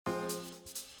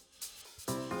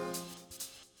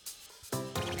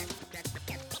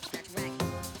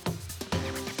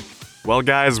Well,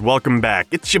 guys, welcome back.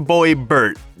 It's your boy,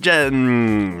 Bert.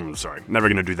 Sorry, never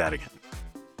gonna do that again.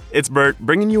 It's Bert,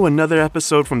 bringing you another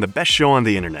episode from the best show on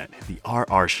the internet, the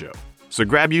RR Show. So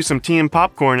grab you some tea and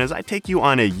popcorn as I take you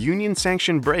on a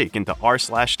union-sanctioned break into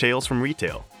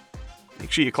r/TalesFromRetail. Make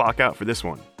sure you clock out for this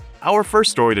one. Our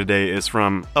first story today is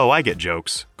from, I get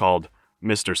jokes, called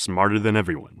Mr. Smarter Than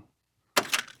Everyone.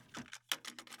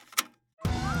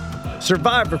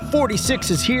 Survivor 46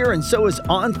 is here, and so is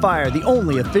On Fire, the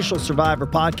only official Survivor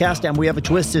podcast, and we have a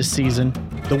twist this season.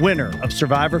 The winner of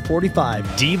Survivor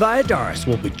 45, Dee Valladares,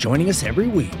 will be joining us every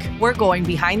week. We're going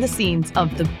behind the scenes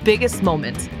of the biggest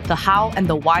moments, the how and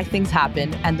the why things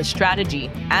happen, and the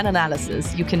strategy and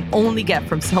analysis you can only get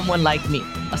from someone like me,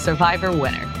 a Survivor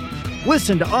winner.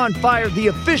 Listen to On Fire, the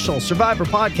official Survivor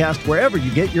podcast, wherever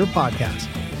you get your podcasts.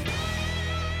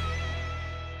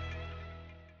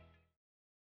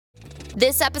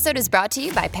 This episode is brought to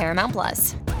you by Paramount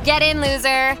Plus. Get in,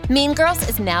 loser! Mean Girls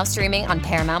is now streaming on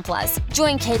Paramount Plus.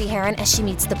 Join Katie Heron as she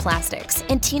meets the plastics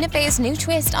in Tina Fey's new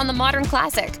twist on the modern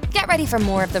classic. Get ready for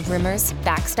more of the rumors,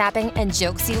 backstabbing, and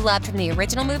jokes you loved from the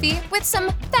original movie with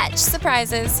some fetch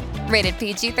surprises. Rated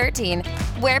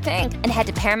PG-13. Wear pink and head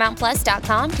to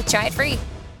ParamountPlus.com to try it free.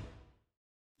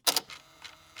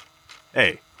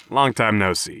 Hey, long time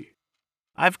no see.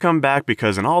 I've come back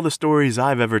because in all the stories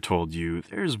I've ever told you,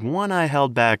 there's one I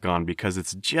held back on because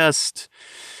it's just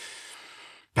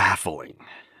baffling.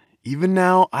 Even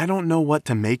now, I don't know what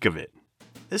to make of it.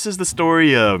 This is the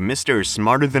story of Mr.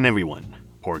 Smarter Than Everyone.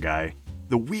 Poor guy.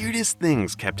 The weirdest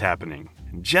things kept happening,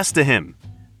 just to him,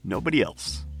 nobody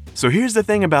else. So here's the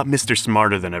thing about Mr.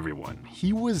 Smarter Than Everyone.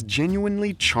 He was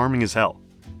genuinely charming as hell.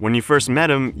 When you first met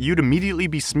him, you'd immediately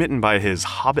be smitten by his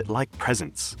hobbit-like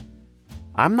presence.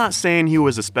 I'm not saying he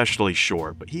was especially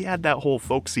short, but he had that whole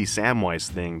folksy Samwise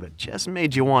thing that just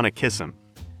made you want to kiss him.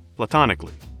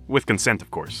 Platonically. With consent,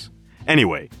 of course.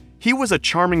 Anyway, he was a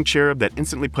charming cherub that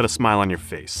instantly put a smile on your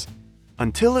face.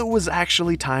 Until it was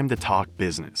actually time to talk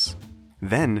business.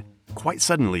 Then, quite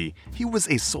suddenly, he was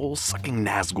a soul-sucking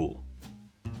Nazgul.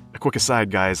 A quick aside,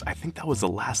 guys, I think that was the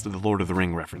last of the Lord of the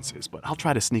Ring references, but I'll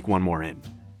try to sneak one more in.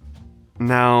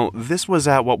 Now, this was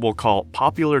at what we'll call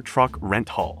Popular Truck Rent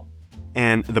Hall.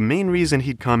 And the main reason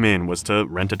he'd come in was to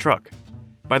rent a truck.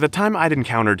 By the time I'd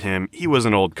encountered him, he was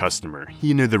an old customer.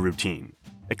 He knew the routine.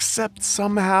 Except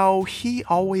somehow, he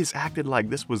always acted like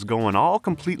this was going all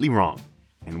completely wrong.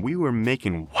 And we were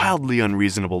making wildly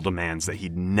unreasonable demands that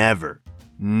he'd never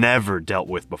dealt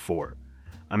with before.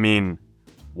 I mean,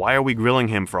 why are we grilling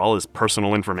him for all his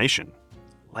personal information?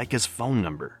 Like his phone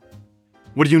number.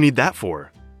 What do you need that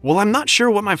for? Well, I'm not sure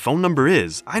what my phone number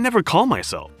is. I never call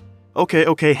myself.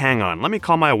 Okay, hang on. Let me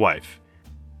call my wife.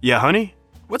 Yeah, honey?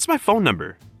 What's my phone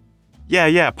number?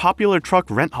 Yeah, Popular Truck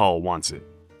Rent Hall wants it.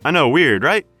 I know, weird,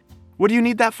 right? What do you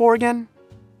need that for again?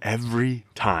 Every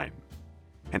time.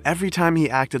 And every time he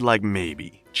acted like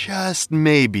maybe, just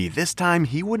maybe, this time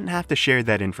he wouldn't have to share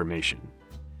that information.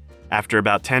 After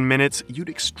about 10 minutes, you'd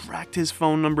extract his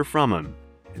phone number from him.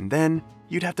 And then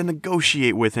you'd have to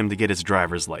negotiate with him to get his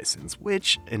driver's license,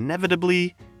 which,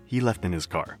 inevitably, he left in his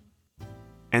car.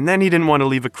 And then he didn't want to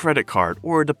leave a credit card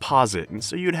or a deposit, and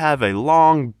so you'd have a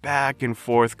long back and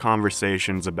forth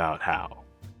conversations about how.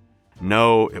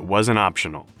 No, it wasn't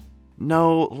optional.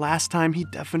 No, last time he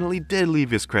definitely did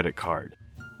leave his credit card.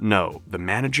 No, the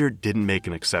manager didn't make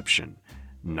an exception.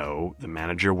 No, the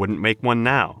manager wouldn't make one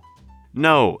now.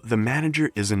 No, the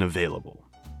manager isn't available.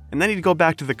 And then he'd go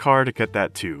back to the car to get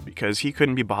that too, because he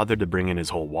couldn't be bothered to bring in his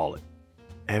whole wallet.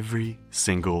 Every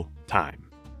single time.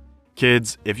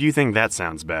 Kids, if you think that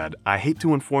sounds bad, I hate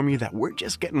to inform you that we're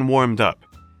just getting warmed up.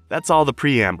 That's all the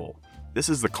preamble. This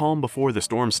is the calm before the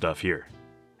storm stuff here.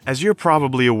 As you're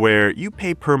probably aware, you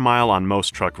pay per mile on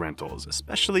most truck rentals,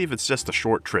 especially if it's just a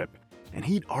short trip, and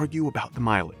he'd argue about the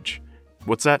mileage.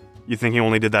 What's that? You think he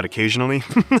only did that occasionally?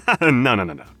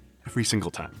 No. Every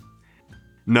single time.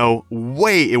 No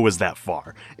way it was that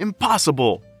far.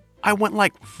 Impossible. I went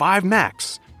like 5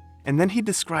 max. And then he'd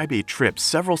describe a trip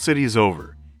several cities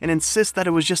over, and insist that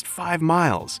it was just 5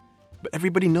 miles. But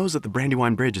everybody knows that the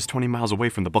Brandywine Bridge is 20 miles away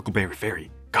from the Buckleberry Ferry.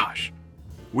 Gosh.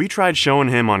 We tried showing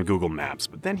him on Google Maps,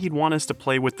 but then he'd want us to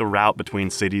play with the route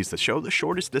between cities to show the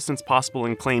shortest distance possible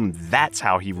and claim that's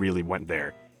how he really went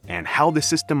there, and how the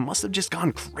system must have just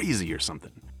gone crazy or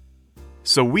something.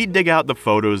 So we dig out the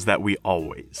photos that we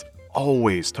always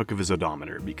took of his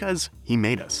odometer, because he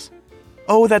made us.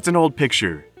 Oh, that's an old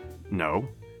picture. No,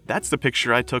 that's the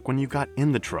picture I took when you got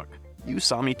in the truck. You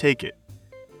saw me take it.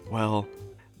 Well,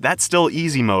 that's still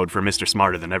easy mode for Mr.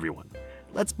 Smarter Than Everyone.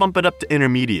 Let's bump it up to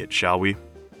intermediate, shall we?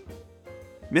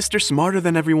 Mr. Smarter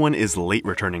Than Everyone is late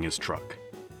returning his truck.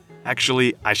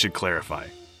 Actually, I should clarify.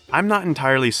 I'm not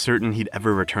entirely certain he'd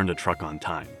ever returned a truck on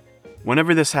time.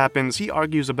 Whenever this happens, he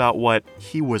argues about what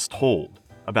he was told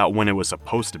about when it was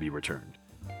supposed to be returned.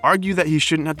 Argue that he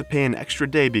shouldn't have to pay an extra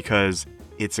day because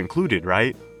it's included,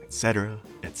 right? Etc.,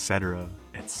 etc.,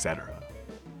 etc.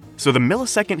 So the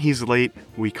millisecond he's late,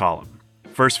 we call him.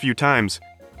 First few times,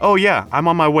 oh yeah, I'm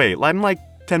on my way, I'm like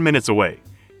 10 minutes away.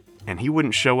 And he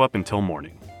wouldn't show up until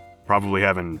morning. Probably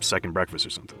having second breakfast or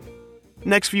something.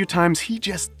 Next few times, he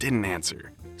just didn't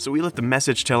answer. So we left a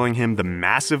message telling him the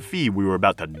massive fee we were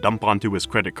about to dump onto his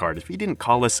credit card if he didn't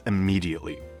call us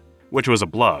immediately. Which was a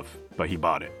bluff, but he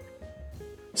bought it.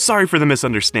 Sorry for the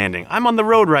misunderstanding, I'm on the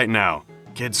road right now.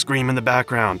 Kids scream in the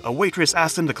background, a waitress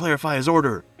asked him to clarify his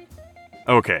order.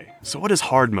 Okay, so what does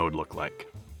hard mode look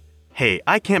like? Hey,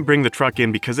 I can't bring the truck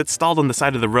in because it's stalled on the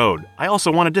side of the road. I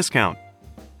also want a discount.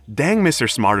 Dang, Mr.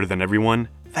 Smarter Than Everyone,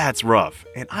 that's rough,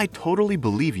 and I totally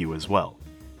believe you as well.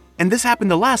 And this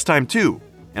happened the last time too,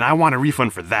 and I want a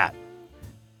refund for that.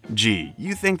 Gee,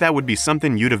 you think that would be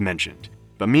something you'd have mentioned.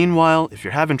 But meanwhile, if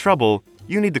you're having trouble,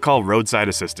 you need to call roadside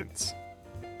assistance.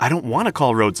 I don't want to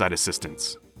call roadside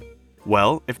assistance.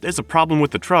 Well, if there's a problem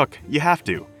with the truck, you have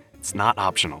to. It's not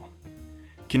optional.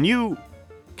 Can you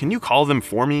call them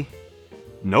for me?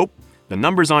 Nope, the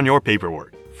number's on your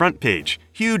paperwork. Front page,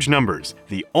 huge numbers,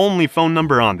 the only phone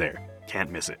number on there.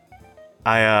 Can't miss it.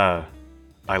 I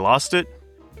lost it?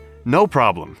 No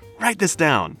problem, write this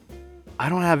down. I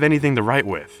don't have anything to write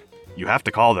with. You have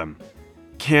to call them.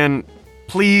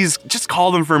 Please, just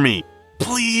call them for me.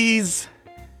 Please.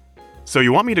 So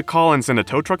you want me to call and send a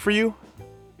tow truck for you?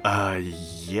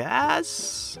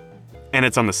 Yes? And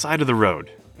it's on the side of the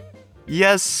road.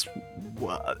 Yes.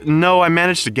 No, I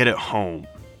managed to get it home.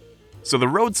 So the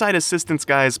roadside assistance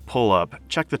guys pull up,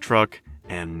 check the truck,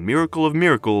 and miracle of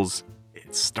miracles,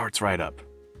 it starts right up.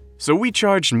 So we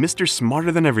charged Mr.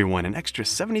 Smarter Than Everyone an extra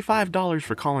 $75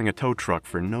 for calling a tow truck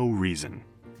for no reason.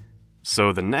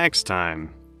 So the next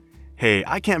time, hey,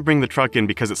 I can't bring the truck in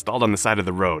because it stalled on the side of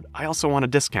the road. I also want a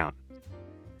discount.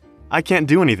 I can't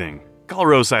do anything. Call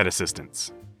roadside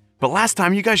assistance. But last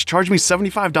time you guys charged me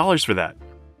 $75 for that.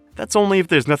 That's only if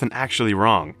there's nothing actually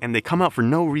wrong, and they come out for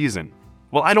no reason.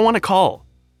 Well, I don't want to call.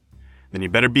 Then you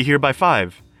better be here by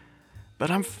 5.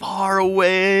 But I'm far away.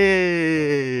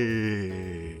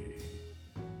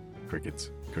 Crickets,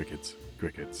 crickets,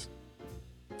 crickets.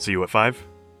 See you at 5?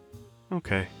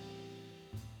 Okay.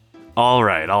 All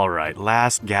right,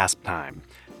 last gasp time.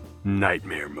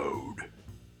 Nightmare mode.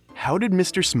 How did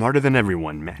Mr. Smarter Than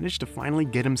Everyone manage to finally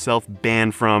get himself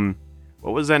banned from,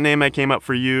 what was that name I came up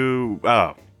for you?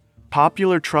 Oh,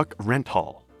 Popular Truck Rent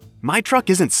Haul. My truck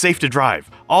isn't safe to drive.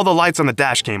 All the lights on the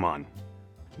dash came on.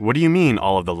 What do you mean,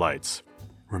 all of the lights?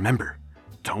 Remember,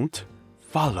 don't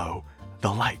follow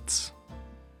the lights.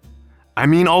 I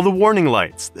mean all the warning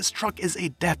lights. This truck is a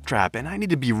death trap and I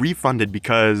need to be refunded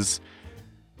because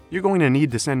you're going to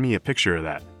need to send me a picture of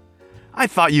that. I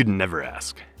thought you'd never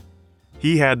ask.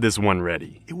 He had this one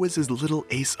ready. It was his little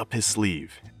ace up his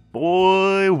sleeve.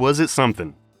 Boy, was it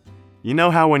something. You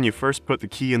know how when you first put the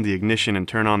key in the ignition and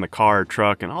turn on the car or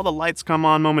truck and all the lights come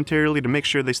on momentarily to make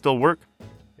sure they still work?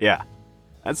 Yeah,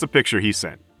 that's the picture he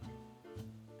sent.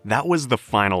 That was the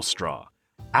final straw.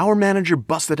 Our manager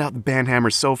busted out the ban hammer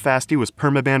so fast he was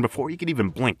permabanned before he could even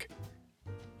blink.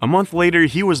 A month later,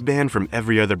 he was banned from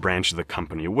every other branch of the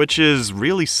company, which is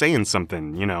really saying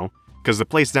something, you know, because the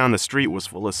place down the street was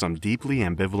full of some deeply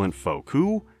ambivalent folk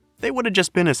who, they would have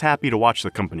just been as happy to watch the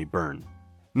company burn.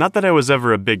 Not that I was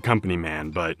ever a big company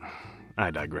man, but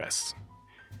I digress.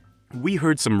 We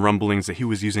heard some rumblings that he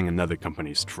was using another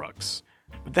company's trucks,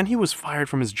 but then he was fired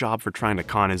from his job for trying to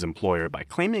con his employer by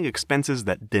claiming expenses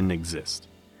that didn't exist.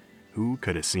 Who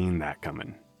could have seen that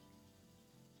coming?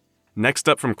 Next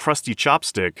up from Krusty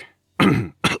Chopstick,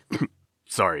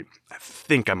 sorry, I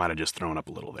think I might have just thrown up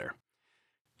a little there.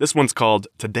 This one's called,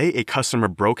 Today a Customer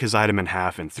Broke His Item in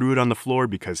Half and Threw It on the Floor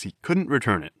Because He Couldn't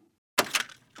Return It.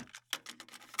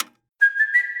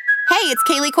 Hey, it's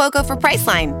Kaylee Cuoco for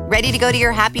Priceline. Ready to go to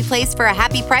your happy place for a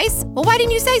happy price? Well, why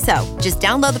didn't you say so? Just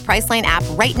download the Priceline app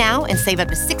right now and save up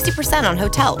to 60% on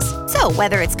hotels. So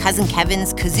whether it's Cousin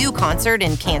Kevin's Kazoo Concert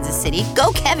in Kansas City,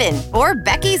 go Kevin, or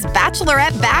Becky's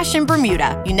Bachelorette Bash in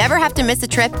Bermuda, you never have to miss a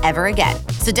trip ever again.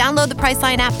 So download the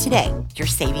Priceline app today. Your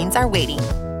savings are waiting.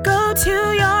 Go to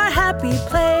your happy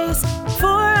place for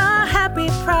a happy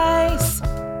price.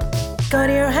 Go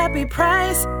to your happy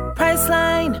price,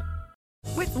 Priceline.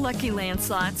 With Lucky Land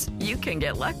Slots, you can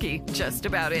get lucky just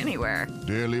about anywhere.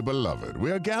 Dearly beloved,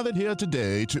 we are gathered here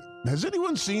today to... Has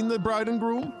anyone seen the bride and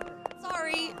groom?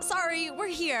 Sorry, we're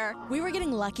here. We were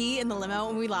getting lucky in the limo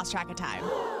and we lost track of time.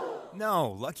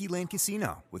 No, Lucky Land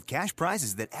Casino, with cash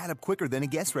prizes that add up quicker than a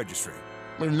guest registry.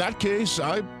 In that case,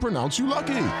 I pronounce you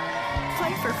lucky.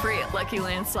 Play for free at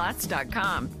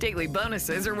LuckyLandSlots.com. Daily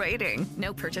bonuses are waiting.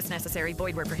 No purchase necessary.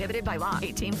 Void where prohibited by law.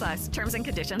 18 plus. Terms and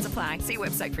conditions apply. See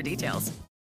website for details.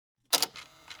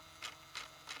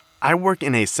 I work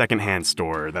in a secondhand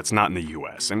store that's not in the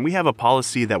US, and we have a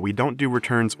policy that we don't do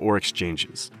returns or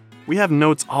exchanges. We have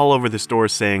notes all over the store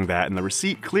saying that, and the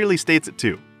receipt clearly states it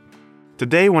too.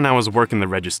 Today, when I was working the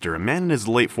register, a man in his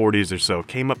late 40s or so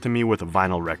came up to me with a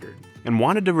vinyl record and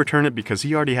wanted to return it because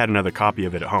he already had another copy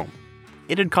of it at home.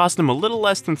 It had cost him a little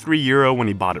less than €3 when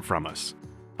he bought it from us.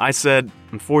 I said,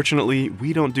 unfortunately,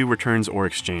 we don't do returns or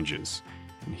exchanges.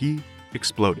 And he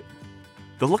exploded.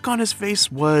 The look on his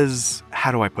face was,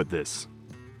 how do I put this?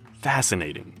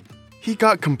 Fascinating. He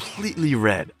got completely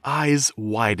red, eyes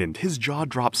widened, his jaw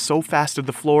dropped so fast to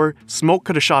the floor, smoke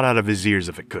could have shot out of his ears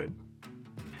if it could.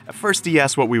 At first he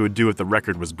asked what we would do if the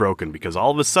record was broken because all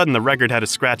of a sudden the record had a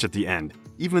scratch at the end,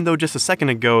 even though just a second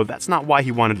ago that's not why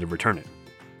he wanted to return it.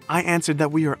 I answered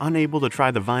that we are unable to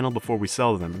try the vinyl before we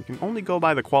sell them and can only go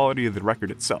by the quality of the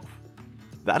record itself.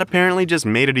 That apparently just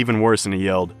made it even worse and he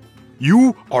yelled,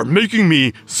 "You are making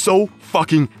me so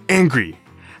fucking angry!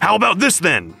 How about this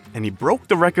then?" And he broke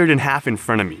the record in half in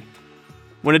front of me.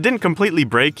 When it didn't completely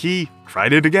break, he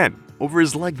tried it again, over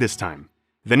his leg this time.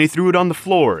 Then he threw it on the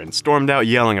floor and stormed out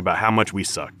yelling about how much we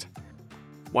sucked.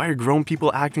 Why are grown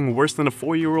people acting worse than a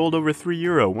 4-year-old over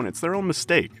 €3 when it's their own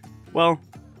mistake? Well,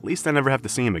 at least I never have to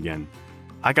see him again.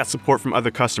 I got support from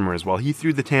other customers while he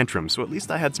threw the tantrum, so at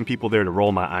least I had some people there to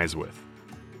roll my eyes with.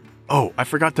 Oh, I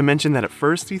forgot to mention that at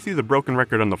first he threw the broken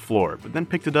record on the floor, but then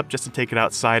picked it up just to take it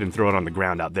outside and throw it on the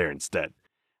ground out there instead.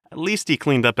 At least he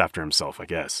cleaned up after himself, I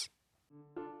guess.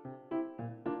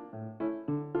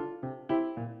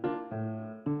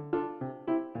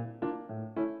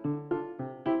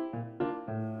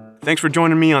 Thanks for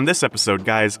joining me on this episode,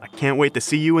 guys. I can't wait to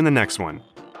see you in the next one.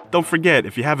 Don't forget,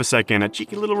 if you have a second, a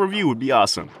cheeky little review would be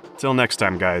awesome. Till next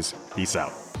time, guys. Peace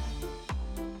out.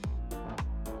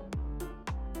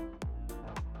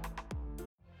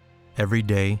 Every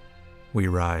day, we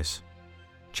rise,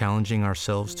 challenging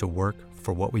ourselves to work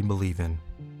for what we believe in.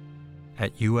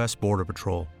 At U.S. Border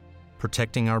Patrol,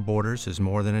 protecting our borders is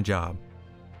more than a job.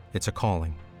 It's a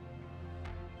calling.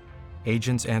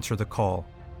 Agents answer the call,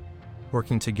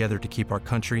 working together to keep our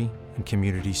country and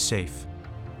communities safe.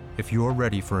 If you're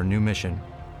ready for a new mission,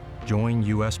 join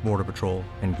U.S. Border Patrol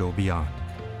and go beyond.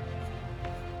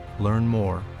 Learn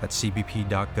more at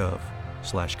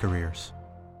cbp.gov/careers.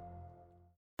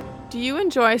 Do you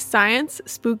enjoy science,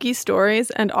 spooky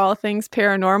stories, and all things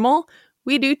paranormal?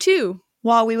 We do too.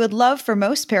 While we would love for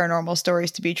most paranormal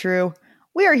stories to be true,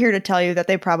 we are here to tell you that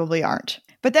they probably aren't.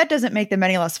 But that doesn't make them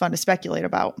any less fun to speculate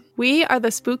about. We are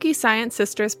the Spooky Science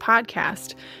Sisters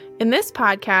podcast. In this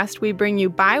podcast, we bring you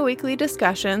bi-weekly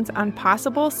discussions on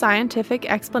possible scientific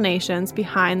explanations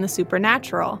behind the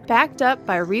supernatural. Backed up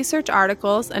by research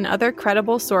articles and other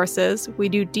credible sources, we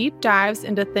do deep dives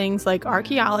into things like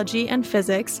archaeology and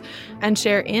physics and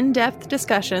share in-depth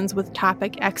discussions with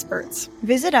topic experts.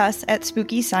 Visit us at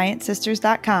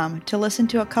SpookyScienceSisters.com to listen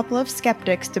to a couple of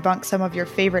skeptics debunk some of your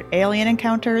favorite alien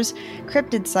encounters,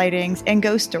 cryptid sightings, and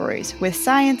ghost stories with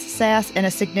science, sass, and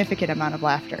a significant amount of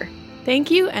laughter.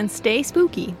 Thank you and stay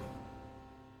spooky.